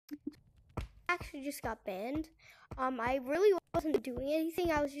actually just got banned. I really wasn't doing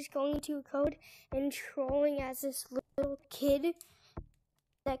anything. I was just going into code and trolling as this little kid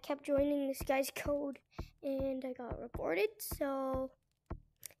that kept joining this guy's code, and I got reported.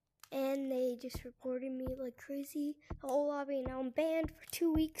 And they just reported me like crazy, the whole lobby, and now I'm banned for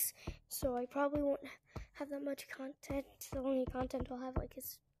 2 weeks. So I probably won't have that much content. The only content I'll have like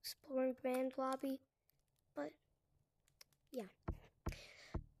is exploring banned lobby, but yeah.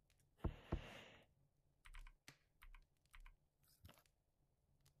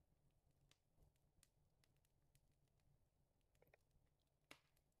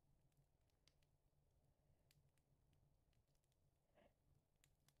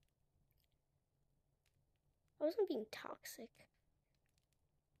 I wasn't being toxic.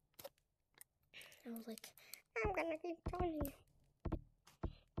 I was like, I'm gonna keep joining you.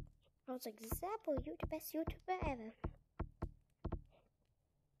 I was like, Zappo, you're the best YouTuber ever.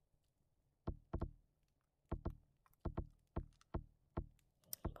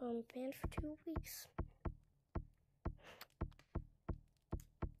 I'm banned for 2 weeks.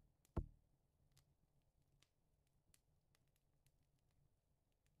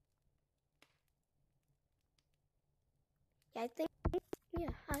 Yeah, I think, yeah,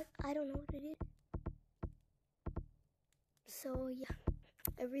 I don't know what it is. So, yeah,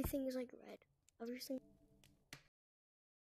 everything is like red. Everything.